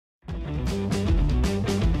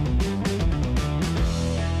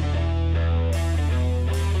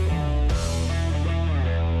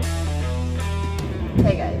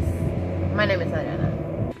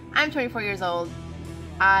I'm 24 years old.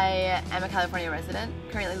 I am a California resident,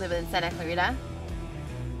 currently live in Santa Clarita,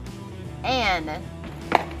 and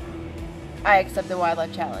I accept the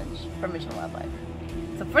Wildlife Challenge from Mission Wildlife.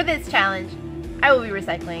 So for this challenge, I will be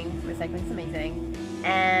recycling. Recycling's amazing.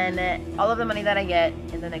 And all of the money that I get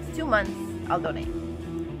in the next 2 months, I'll donate.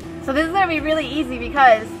 So this is gonna be really easy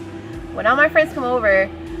because when all my friends come over,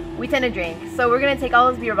 we tend to drink. So we're gonna take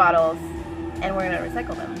all those beer bottles and we're gonna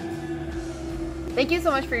recycle them. Thank you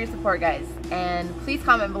so much for your support, guys. And please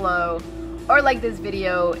comment below or like this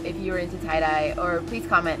video if you're into tie-dye, or please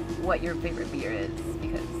comment what your favorite beer is,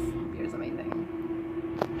 because beer is amazing.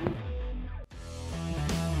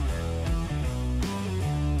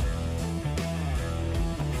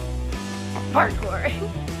 Hardcore.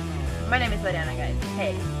 My name is Adriana, guys.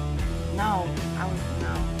 Hey. No.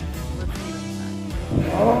 Let's see what's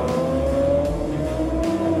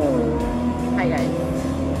Hi guys.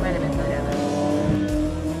 My name is Adriana.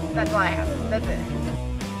 That's all I have. That's it.